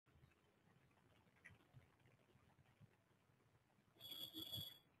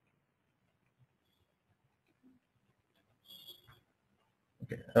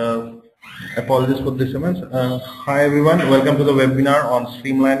Uh, Apologies for disturbance. Hi everyone, welcome to the webinar on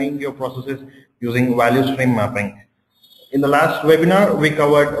streamlining your processes using value stream mapping. In the last webinar, we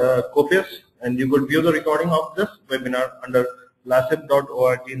covered copious, and you could view the recording of this webinar under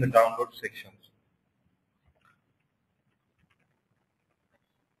lassib.org in the download section.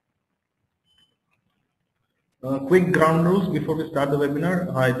 Quick ground rules before we start the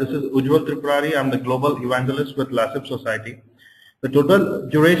webinar. Hi, this is Ujwal Tripurari. I'm the Global Evangelist with LASSIB Society. The total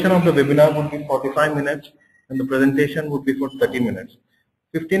duration of the webinar would be 45 minutes and the presentation would be for 30 minutes.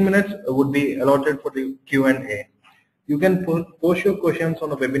 15 minutes would be allotted for the Q&A. You can post your questions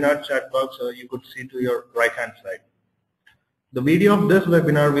on the webinar chat box, you could see to your right hand side. The video of this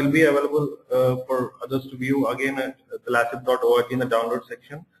webinar will be available for others to view again at lassib.org in the download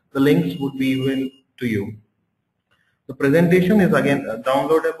section. The links would be given to you. The presentation is again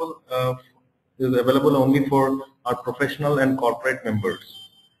downloadable, is available only for our professional and corporate members.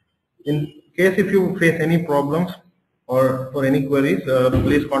 In case if you face any problems or for any queries,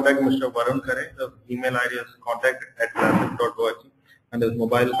 please contact Mr. Varun Khare. The email ID is contact@lassib.org and his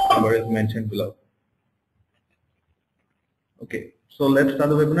mobile number is mentioned below. Okay, so let's start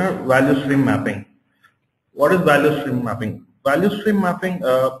the webinar. Value stream mapping. What is value stream mapping? Value stream mapping,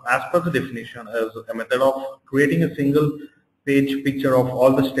 as per the definition, is a method of creating a single page picture of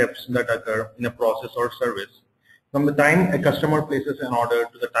all the steps that occur in a process or service from the time a customer places an order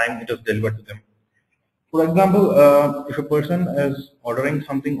to the time it is delivered to them. For example, if a person is ordering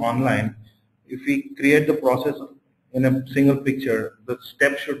something online, if we create the process in a single picture, the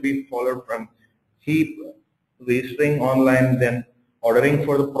steps should be followed from he registering online, then ordering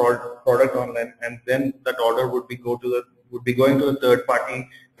for the product online, and then that order would be going to the third party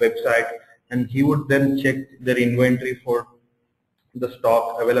website, and he would then check their inventory for the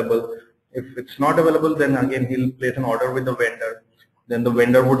stock available. If it's not available, then again he'll place an order with the vendor. Then the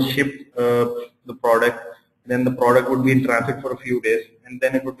vendor would ship the product. Then the product would be in transit for a few days, and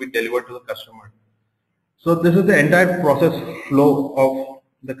then it would be delivered to the customer. So this is the entire process flow of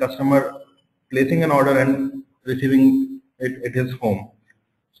the customer placing an order and receiving it at his home.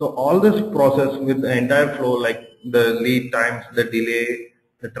 So all this process with the entire flow, like the lead times, the delay,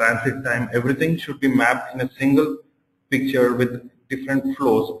 the transit time, everything should be mapped in a single picture with different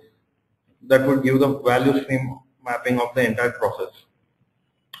flows. That would give the value stream mapping of the entire process.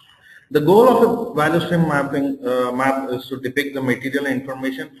 The goal of a value stream mapping map is to depict the material and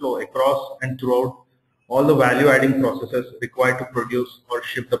information flow across and throughout all the value adding processes required to produce or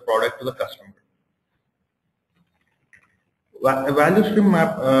ship the product to the customer. A value stream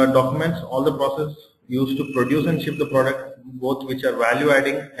map documents all the process used to produce and ship the product, both which are value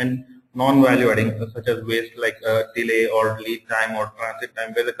adding and non-value adding, such as waste like delay or lead time or transit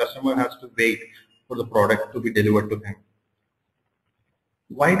time, where the customer has to wait for the product to be delivered to him.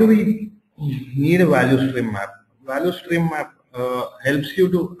 Why do we need a value stream map? Value stream map helps you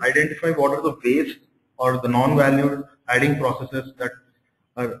to identify what are the waste or the non-value adding processes that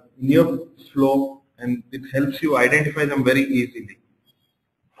are in your flow, and it helps you identify them very easily.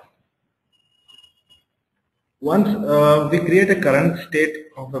 Once we create a current state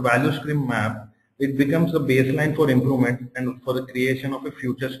of a value stream map, it becomes the baseline for improvement and for the creation of a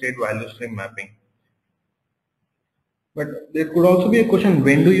future state value stream mapping. But there could also be a question,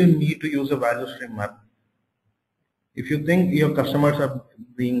 when do you need to use a value stream map? If you think your customers are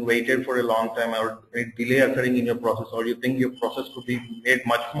being waited for a long time or a delay occurring in your process, or you think your process could be made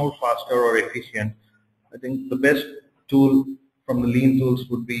much more faster or efficient, I think the best tool from the lean tools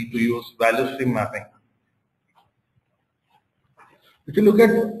would be to use value stream mapping. If you look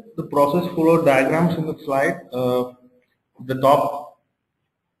at the process flow diagrams in the slide, the top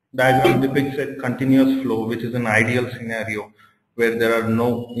diagram depicts a continuous flow, which is an ideal scenario where there are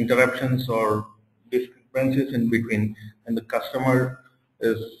no interruptions or discrepancies in between, and the customer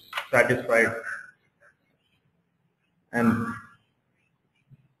is satisfied. And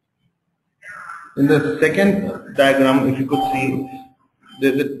in the second diagram, if you could see,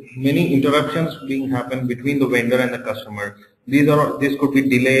 there's many interruptions being happen between the vendor and the customer. These could be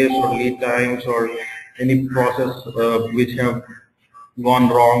delays or lead times or any process which have gone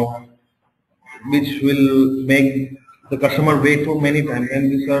wrong, which will make the customer wait for many times,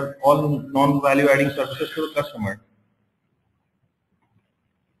 and these are all non-value adding services to the customer.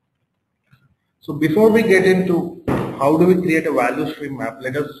 So before we get into how do we create a value stream map,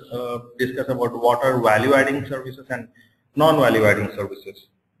 let us discuss about what are value adding services and non-value adding services.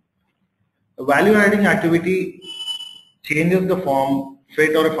 A value adding activity changes the form,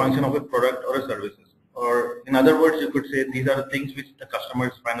 fit or a function of a product or a services. Or in other words, you could say these are the things which the customer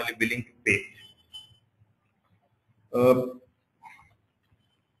is finally willing to pay.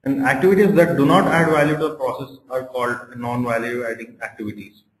 And activities that do not add value to the process are called non-value adding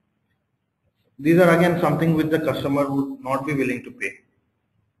activities. These are again something which the customer would not be willing to pay.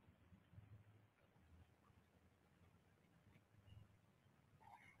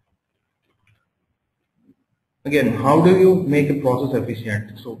 Again, how do you make a process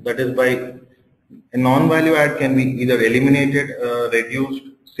efficient? So that is by a non-value add can be either eliminated, reduced,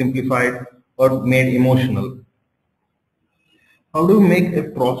 simplified, or made emotional. How do you make a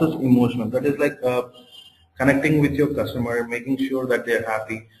process emotional? That is like connecting with your customer, making sure that they're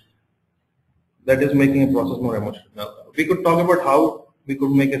happy. That is making a process more emotional. We could talk about how we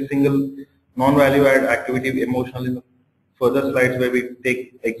could make a single non-value add activity emotional in the further slides where we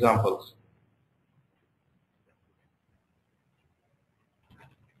take examples.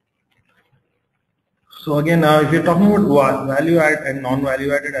 So again, if you're talking about value add and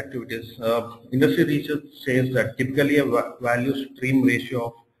non-value added activities, industry research says that typically a value stream ratio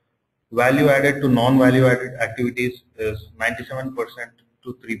of value added to non-value added activities is 97%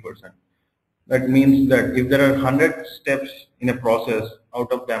 to 3%. That means that if there are 100 steps in a process,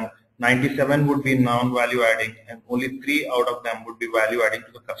 out of them 97 would be non-value adding and only 3 out of them would be value adding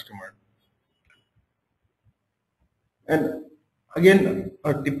to the customer. And again,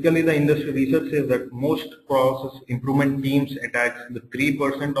 typically the industry research says that most process improvement teams attack the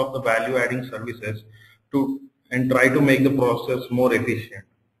 3% of the value adding services and try to make the process more efficient.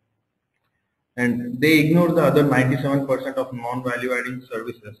 And they ignore the other 97% of non-value adding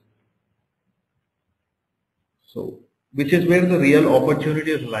services. So, which is where the real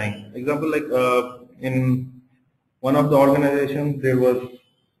opportunity is lying. Example, like in one of the organizations, there was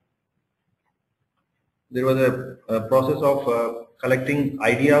a process of collecting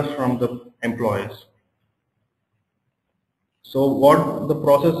ideas from the employees. So what the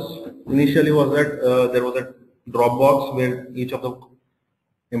process initially was that there was a Dropbox where each of the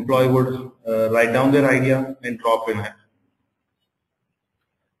employee would write down their idea and drop in it.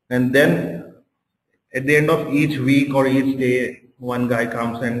 And then at the end of each week or each day, one guy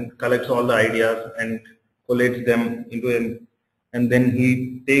comes and collects all the ideas and collates them into an, and then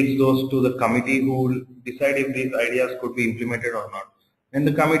he takes those to the committee who will decide if these ideas could be implemented or not. And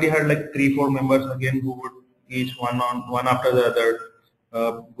the committee had like 3-4 members again who would each one after the other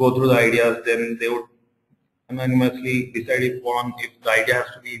go through the ideas. Then they would anonymously decide if the idea has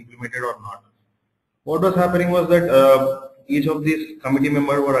to be implemented or not. What was happening was that each of these committee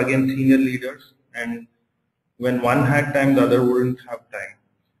members were again senior leaders, and when one had time, the other wouldn't have time.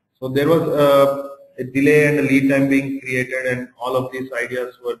 So there was a delay and a lead time being created, and all of these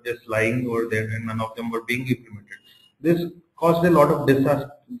ideas were just lying over there, and none of them were being implemented. This caused a lot of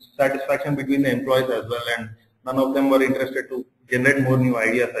dissatisfaction between the employees as well, and none of them were interested to generate more new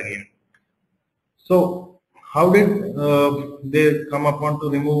ideas again. So how did they come upon to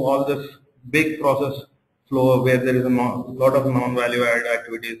remove all this big process flow where there is a lot of non-value added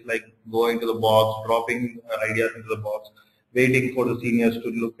activities like going to the box, dropping ideas into the box, waiting for the seniors to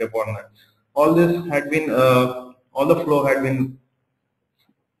look upon that. All this had been, all the flow had been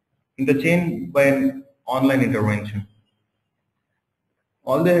interchanged by an online intervention.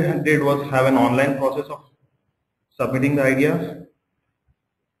 All they did was have an online process of submitting the ideas.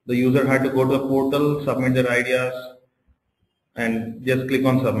 The user had to go to the portal, submit their ideas, and just click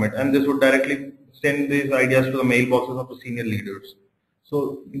on submit, and this would directly send these ideas to the mailboxes of the senior leaders.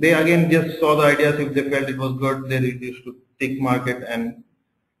 So they again just saw the ideas. If they felt it was good, they used to tick mark it, and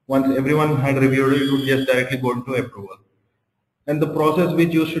once everyone had reviewed it, it would just directly go into approval. And the process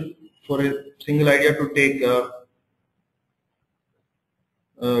which you should for a single idea to take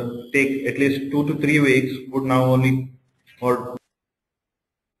at least 2 to 3 weeks would now only, or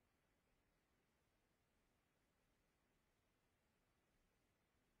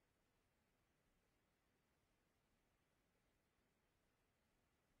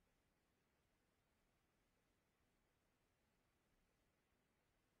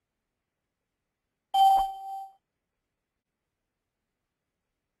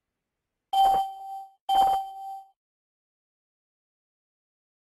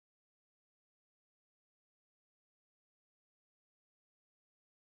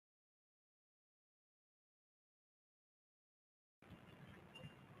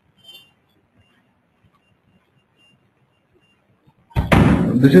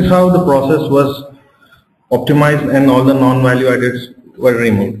this is how the process was optimized and all the non-value addeds were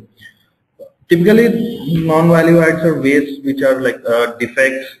removed. Typically, non-value adds are waste which are like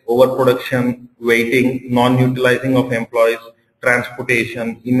defects, overproduction, waiting, non-utilizing of employees,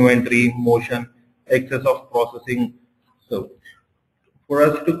 transportation, inventory, motion, excess of processing. So, for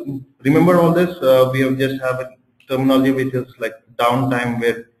us to remember all this, we have just have a terminology which is like downtime,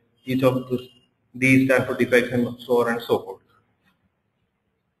 where each of these stands for defects and so on and so forth.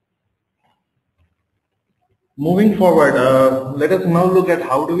 Moving forward, let us now look at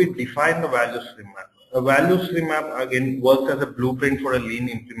how do we define the value stream map. A value stream map again works as a blueprint for a lean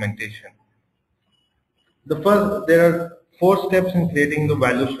implementation. There are 4 steps in creating the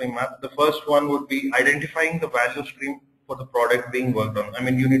value stream map. The first one would be identifying the value stream for the product being worked on. I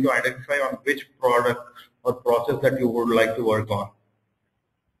mean, you need to identify on which product or process that you would like to work on.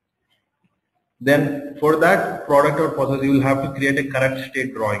 Then for that product or process, you will have to create a current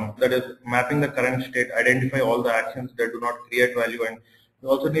state drawing, that is mapping the current state, identify all the actions that do not create value, and you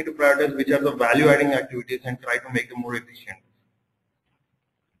also need to prioritize which are the value adding activities and try to make them more efficient.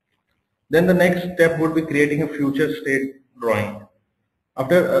 Then the next step would be creating a future state drawing.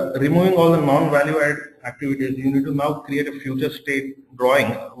 After removing all the non-value add activities, you need to now create a future state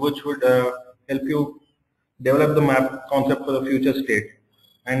drawing which would help you develop the map concept for the future state,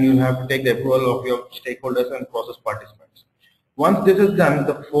 and you have to take the approval of your stakeholders and process participants. Once this is done,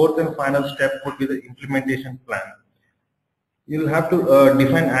 the fourth and final step would be the implementation plan. You will have to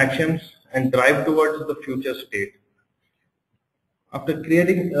define actions and drive towards the future state. After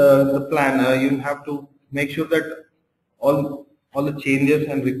creating the plan, you have to make sure that all the changes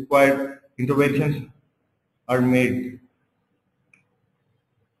and required interventions are made.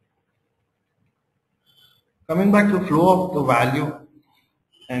 Coming back to the flow of the value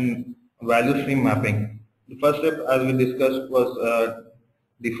and value stream mapping. The first step, as we discussed, was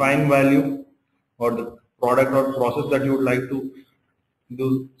define value or the product or process that you would like to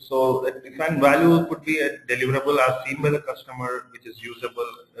do. So that defined value could be a deliverable as seen by the customer, which is usable,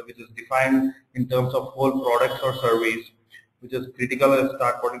 which is defined in terms of whole products or service, which is critical at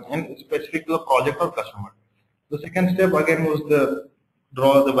start point and specific to the project or customer. The second step again was the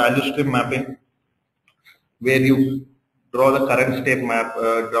draw the value stream mapping, where you draw the current state map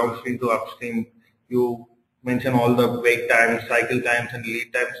downstream to upstream. You mention all the wait times, cycle times, and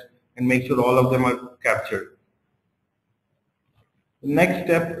lead times, and make sure all of them are captured. The next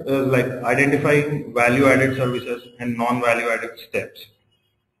step is like identifying value-added services and non-value-added steps.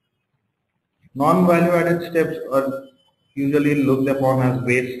 Non-value-added steps are usually looked upon as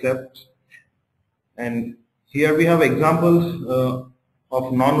waste steps, and here we have examples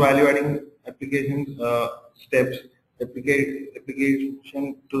of non-value-adding applications steps, application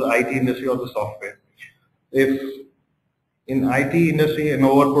to the IT industry or the software. If in IT industry, an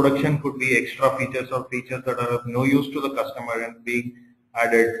overproduction could be extra features or features that are of no use to the customer and being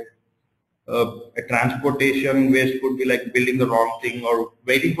added. A transportation waste could be like building the wrong thing or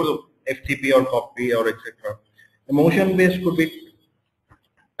waiting for the FTP or copy or etc. Emotion waste could be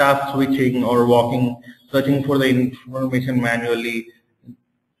task switching or walking, searching for the information manually.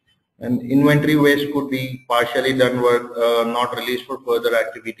 And inventory waste could be partially done work, not released for further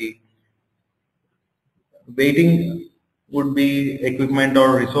activity. Waiting would be equipment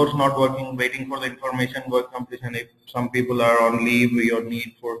or resource not working, waiting for the information work completion. If some people are on leave or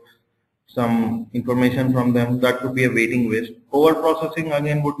need for some information from them, that could be a waiting waste. Over processing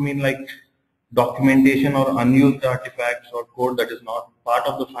again would mean like documentation or unused artifacts or code that is not part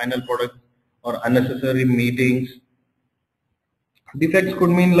of the final product or unnecessary meetings. Defects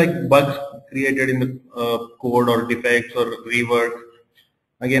could mean like bugs created in the code or defects or rework.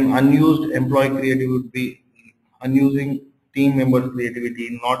 Again, unused employee creativity would be unusing team members'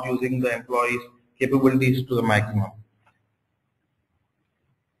 creativity, not using the employees' capabilities to the maximum.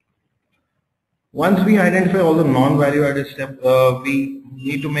 Once we identify all the non-value added steps, we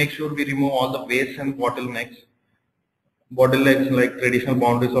need to make sure we remove all the wastes and bottlenecks. Bottlenecks like traditional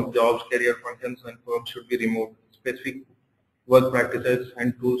boundaries of jobs, career functions, and firms should be removed. Specific work practices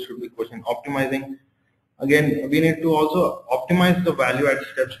and tools should be questioned. Optimizing, again, we need to also optimize the value add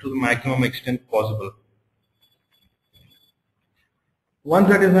steps to the maximum extent possible. Once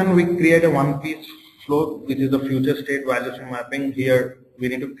that is done, we create a one-piece flow, which is the future state value stream mapping. Here, we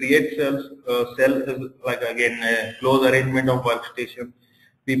need to create cells. Cell is like again a close arrangement of workstation,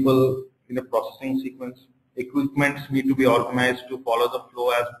 people in a processing sequence. Equipments need to be organized to follow the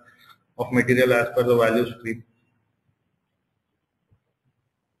flow of material as per the value stream.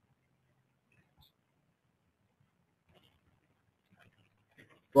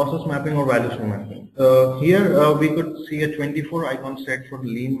 Process mapping or value stream mapping. Here we could see a 24 icon set for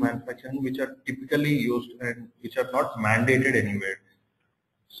lean manufacturing, which are typically used and which are not mandated anywhere.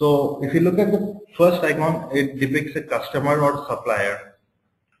 So if you look at the first icon, it depicts a customer or supplier.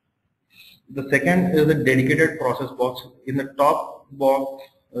 The second is a dedicated process box. In the top box,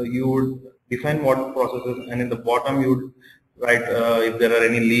 you would define what processes, and in the bottom you would write if there are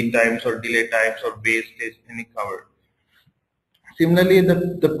any lead times or delay times or wastage, any covered. Similarly,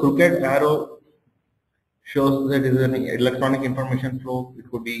 the crooked arrow shows that it is an electronic information flow. It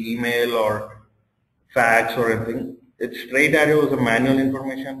could be email or fax or anything. Its straight arrow is a manual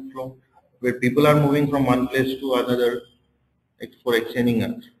information flow where people are moving from one place to another for exchanging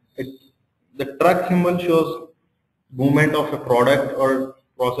it. The truck symbol shows movement of a product or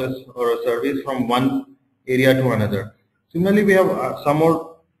process or a service from one area to another. Similarly, we have some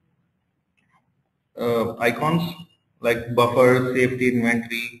more icons like buffer, safety,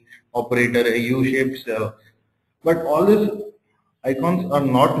 inventory, operator, a U-shaped cell. But all these icons are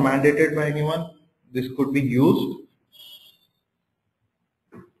not mandated by anyone. This could be used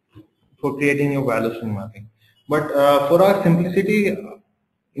for creating a value stream mapping. But for our simplicity,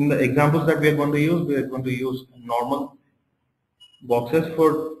 in the examples that we are going to use normal boxes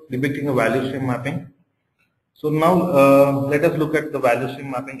for depicting a value stream mapping. So now let us look at the value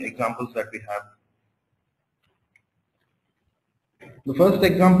stream mapping examples that we have. The first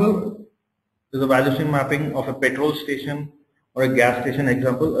example is a value stream mapping of a petrol station or a gas station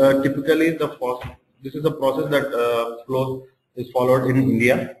example. Typically, this is a process that is followed in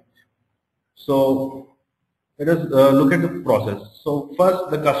India. So let us look at the process. So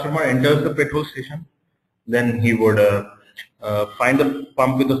first, the customer enters the petrol station. Then he would find the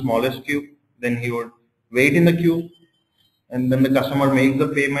pump with the smallest queue. Then he would wait in the queue, and then the customer makes the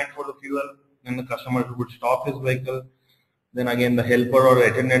payment for the fuel. Then the customer would stop his vehicle. Then again, the helper or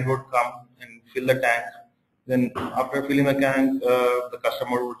attendant would come and fill the tank. Then after filling the tank, the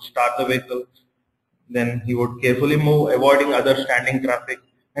customer would start the vehicle. Then he would carefully move, avoiding other standing traffic,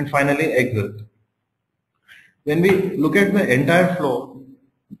 and finally exit. When we look at the entire flow,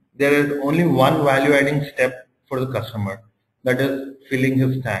 there is only one value adding step for the customer, that is filling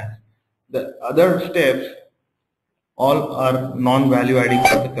his tank. The other steps all are non-value adding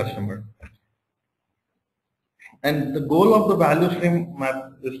for the customer. And the goal of the value stream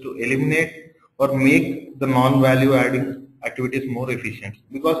map is to eliminate or make the non-value adding activities more efficient,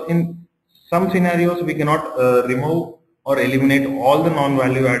 because in some scenarios we cannot remove or eliminate all the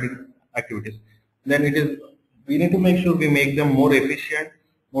non-value adding activities. Then we need to make sure we make them more efficient,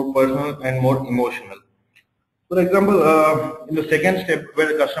 more personal, and more emotional. For example, in the second step,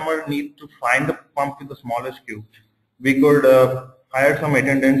 where the customer needs to find the pump with the smallest queue, we could hire some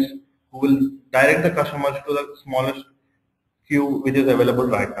attendants who will direct the customers to the smallest queue which is available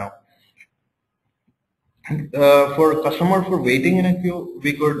right now. For customers for waiting in a queue,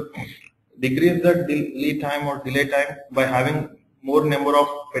 we could decrease the lead time or delay time by having more number of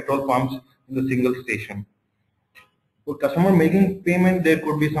petrol pumps in the single station. For customer making payment, there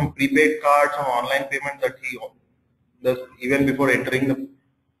could be some prepaid cards, some online payment that he does even before entering the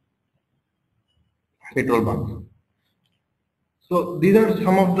petrol bunk. So these are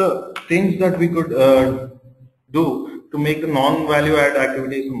some of the things that we could do to make the non-value add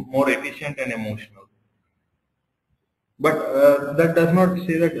activities more efficient and emotional. But that does not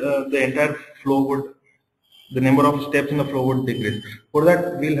say that the entire flow the number of steps in the flow would decrease. For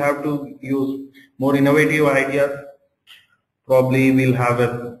that, we'll have to use more innovative ideas. Probably we'll have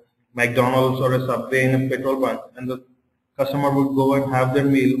a McDonald's or a Subway in a petrol bunk, and the customer would go and have their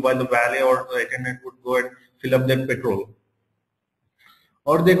meal while the valet or the attendant would go and fill up their petrol.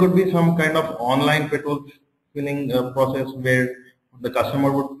 Or there could be some kind of online petrol filling process where the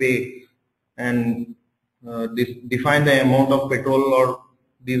customer would pay and define the amount of petrol or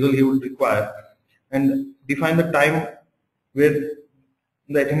diesel he would require, and define the time where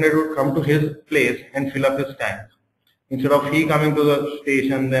the attendant would come to his place and fill up his tank, instead of he coming to the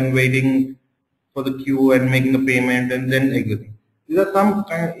station, then waiting for the queue and making the payment and then exiting. These are some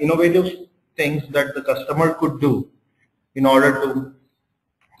kind of innovative things that the customer could do in order to,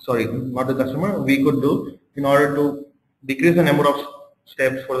 sorry, not the customer, we could do in order to decrease the number of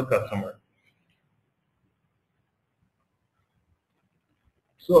steps for the customer.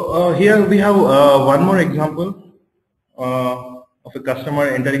 So here we have one more example of a customer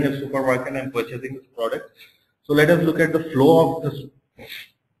entering a supermarket and purchasing this product. So let us look at the flow of this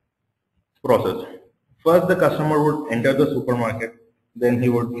process. First, the customer would enter the supermarket, then he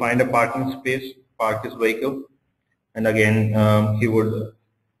would find a parking space, park his vehicle, and again he would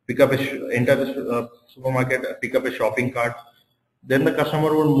enter the supermarket, pick up a shopping cart. Then the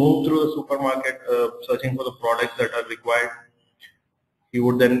customer would move through the supermarket searching for the products that are required. He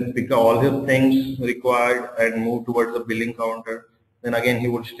would then pick up all his things required and move towards the billing counter. Then again he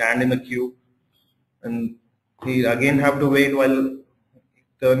would stand in the queue, and he again have to wait while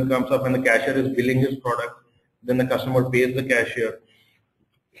turn comes up and the cashier is billing his product. Then the customer pays the cashier.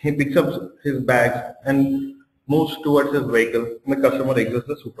 He picks up his bags and moves towards his vehicle, and the customer exits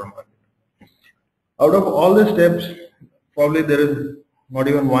the supermarket. Out of all the steps, probably there is not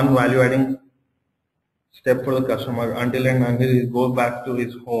even one value adding step for the customer until and until he goes back to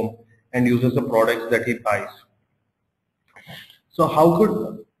his home and uses the products that he buys. So how could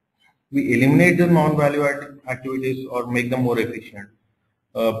we eliminate the non-value added activities or make them more efficient?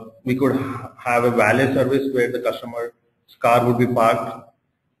 We could have a valet service where the customer's car would be parked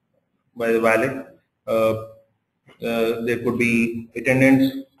by the valet. There could be attendants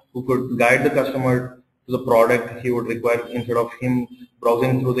who could guide the customer to the product he would require instead of him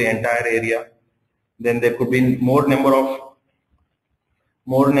browsing through the entire area. Then there could be more number of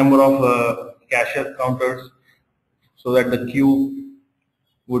cashier counters so that the queue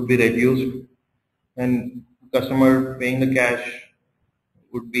would be reduced and customer paying the cash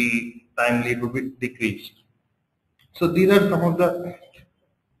would be timely, it would be decreased. So these are some of the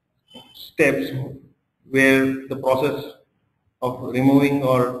steps where the process of removing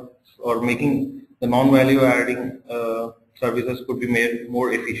or making the non-value adding services could be made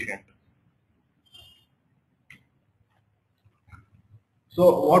more efficient. So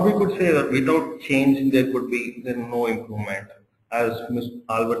what we could say that without change there could be no improvement. As Mr.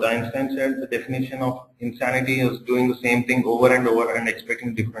 Albert Einstein said, the definition of insanity is doing the same thing over and over and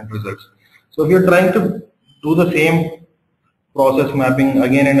expecting different results. So if you're trying to do the same process mapping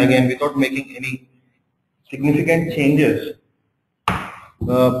again and again without making any significant changes,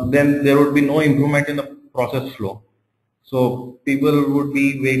 then there would be no improvement in the process flow. So people would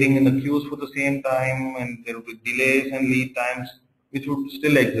be waiting in the queues for the same time and there would be delays and lead times which would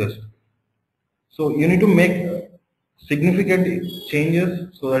still exist. So you need to make significant changes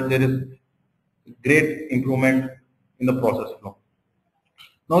so that there is great improvement in the process flow.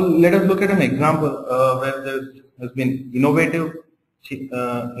 Now let us look at an example where there has been innovation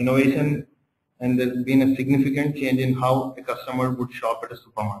and there's been a significant change in how a customer would shop at a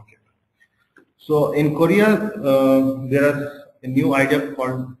supermarket. So in Korea, there is a new idea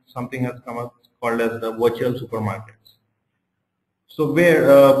called, something has come up called as the virtual supermarkets. So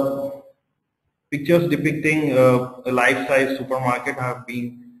where pictures depicting a life-size supermarket have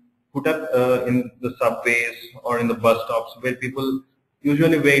been put up in the subways or in the bus stops where people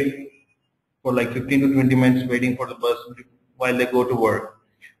usually wait for like 15 to 20 minutes waiting for the bus while they go to work.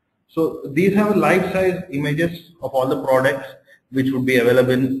 So these have life-size images of all the products which would be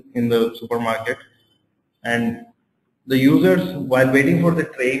available in the supermarket, and the users while waiting for the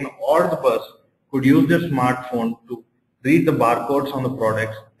train or the bus could use their smartphone to read the barcodes on the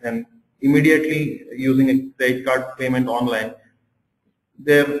products, and immediately using a credit card payment online,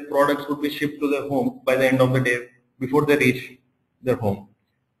 their products would be shipped to their home by the end of the day before they reach their home.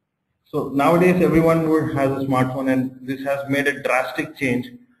 So nowadays everyone has a smartphone, and this has made a drastic change,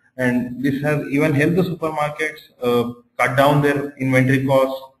 and this has even helped the supermarkets cut down their inventory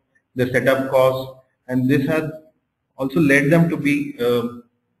costs, their setup costs, and this has also led them to be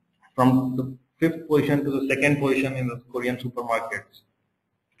from the 5th position to the 2nd position in the Korean supermarkets.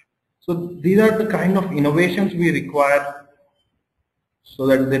 So these are the kind of innovations we require so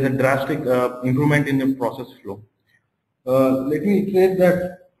that there is a drastic improvement in the process flow. Let me iterate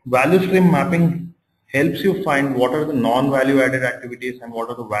that value stream mapping helps you find what are the non-value added activities and what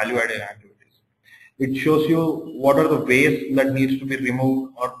are the value added activities. It shows you what are the ways that needs to be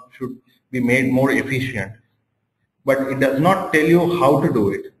removed or should be made more efficient. But it does not tell you how to do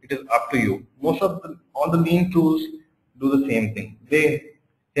it. It is up to you. All the lean tools do the same thing. They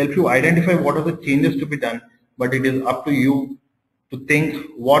help you identify what are the changes to be done, but it is up to you to think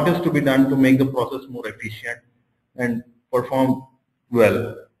what is to be done to make the process more efficient and perform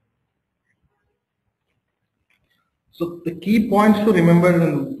well. So the key points to remember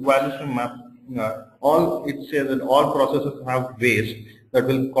in value stream mapping are, it says that all processes have waste that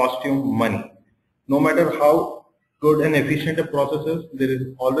will cost you money. No matter how good and efficient a process is, there is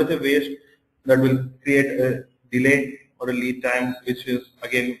always a waste that will create a delay or a lead time, which is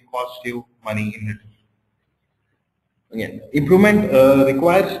again cost you money in it. Again, improvement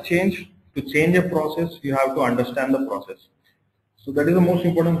requires change. To change a process, you have to understand the process. So that is the most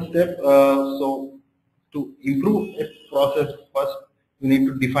important step. So to improve a process, first you need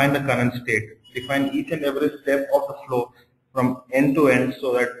to define the current state. Define each and every step of the flow from end to end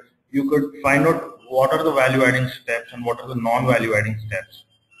so that you could find out what are the value adding steps and what are the non-value adding steps.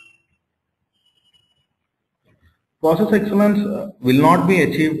 Process excellence will not be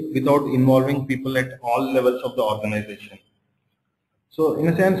achieved without involving people at all levels of the organization. So in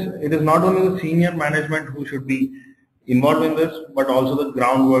a sense, it is not only the senior management who should be involved in this, but also the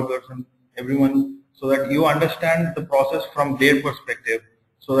ground workers and everyone, so that you understand the process from their perspective,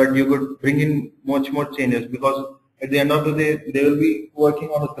 so that you could bring in much more changes, because at the end of the day, they will be working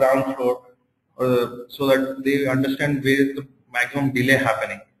on the ground floor so that they understand where is the maximum delay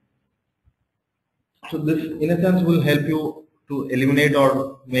happening. So this, in a sense, will help you to eliminate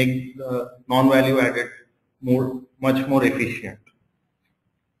or make the non-value added much more efficient.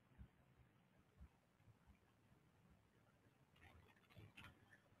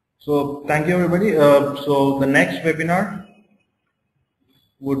 So thank you everybody. So the next webinar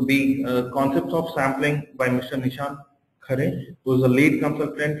would be concepts of sampling by Mr. Nishan Khare, who is a lead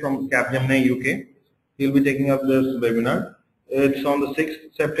consultant from Capgemini UK. He'll be taking up this webinar. It's on the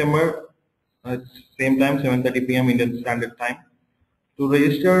 6th September, same time, 7:30 p.m. Indian Standard Time. To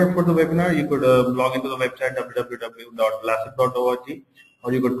register for the webinar, you could log into the website www.lassib.org,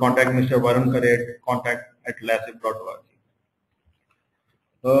 or you could contact Mr. Varun Khare at contact@lassib.org.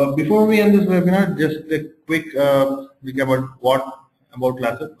 Before we end this webinar, just a quick recap about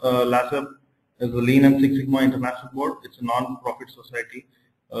LASSIB. LASSIB is a Lean and Six Sigma International Board. It's a non-profit society.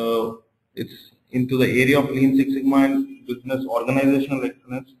 It's into the area of Lean Six Sigma and business organizational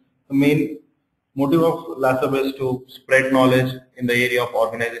excellence. The main motive of LASSIB is to spread knowledge in the area of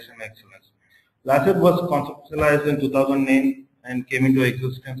organizational excellence. LASSIB was conceptualized in 2009 and came into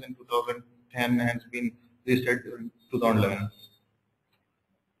existence in 2010 and has been registered in 2011.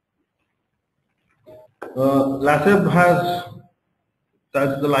 LASSIB has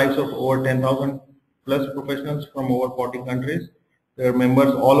touched the lives of over 10,000 plus professionals from over 40 countries. There are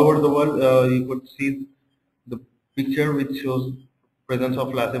members all over the world. You could see the picture which shows presence of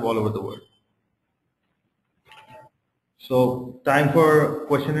LASSIB all over the world. So time for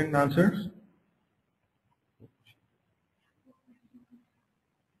question and answers.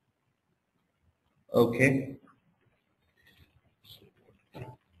 Okay.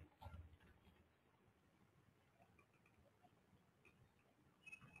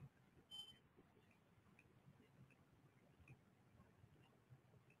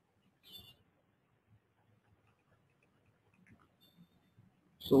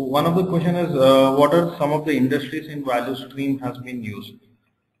 So one of the question is, what are some of the industries in value stream has been used?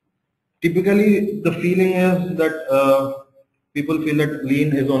 Typically, the feeling is that people feel that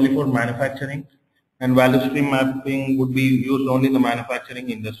lean is only for manufacturing and value stream mapping would be used only in the manufacturing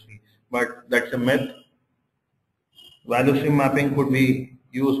industry. But that's a myth. Value stream mapping could be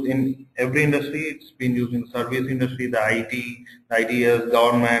used in every industry. It's been used in the service industry, the IT, the ITS,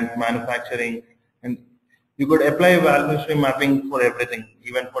 government, manufacturing, and you could apply value stream mapping for everything,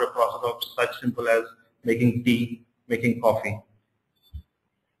 even for a process of such simple as making tea, making coffee.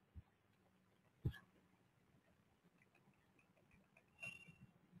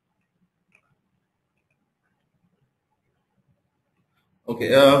 Okay,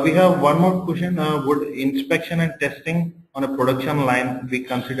 we have one more question. Would inspection and testing on a production line be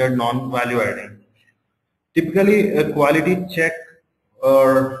considered non-value adding? Typically, a quality check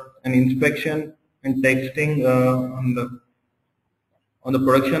or an inspection and testing on the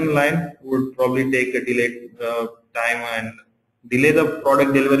production line would probably take a delayed time and delay the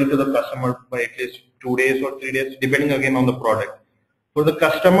product delivery to the customer by at least 2 days or 3 days, depending again on the product. For the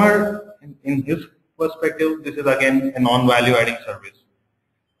customer, in his perspective, this is again a non-value adding service,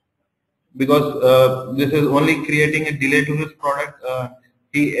 because this is only creating a delay to his product.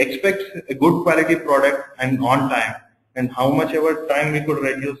 He expects a good quality product and on time, and how much ever time we could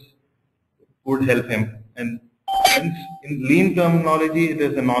reduce would help him. And hence, in lean terminology, it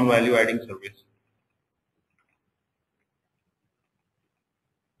is a non-value adding service.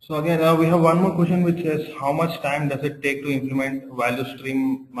 So again, we have one more question which says, how much time does it take to implement value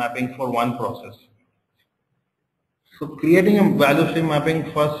stream mapping for one process? So creating a value stream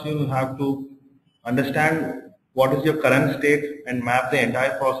mapping, first you have to understand what is your current state and map the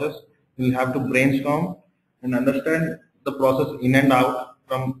entire process. You will have to brainstorm and understand the process in and out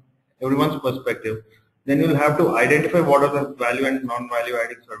from everyone's perspective. Then you will have to identify what are the value and non-value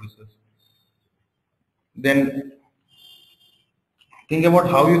adding services. Then think about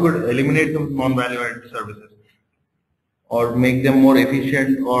how you could eliminate the non-value added services or make them more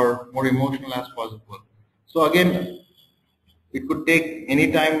efficient or more emotional as possible. So again, it could take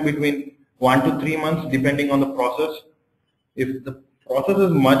any time between 1 to 3 months depending on the process. If the process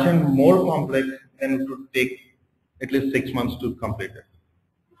is much and more complex, then it would take at least 6 months to complete it.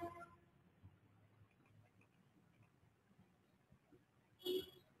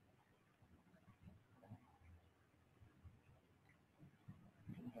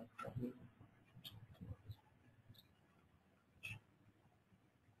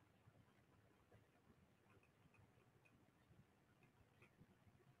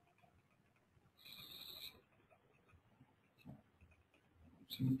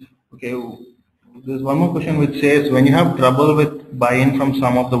 Okay, There's one more question which says, when you have trouble with buy-in from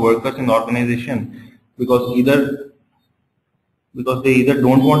some of the workers in the organization because they either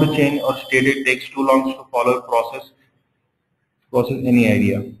don't want to change or state it takes too long to follow a process, any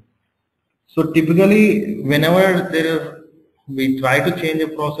idea? So typically, whenever we try to change a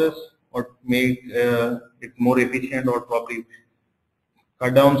process or make it more efficient, or probably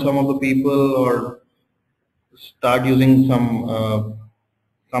cut down some of the people, or start using some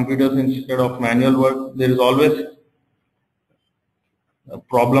computers instead of manual work, there is always a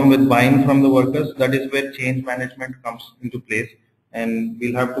problem with buying from the workers. That is where change management comes into place, and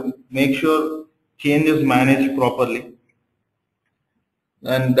we'll have to make sure change is managed properly,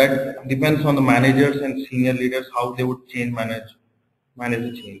 and that depends on the managers and senior leaders how they would manage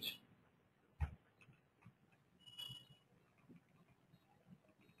the change.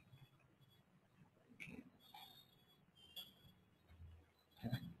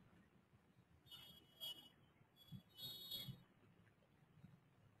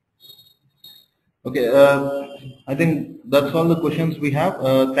 Okay, I think that's all the questions we have.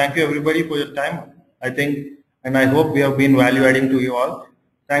 Thank you everybody for your time. I think, and I hope we have been value adding to you all.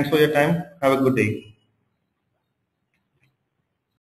 Thanks for your time. Have a good day.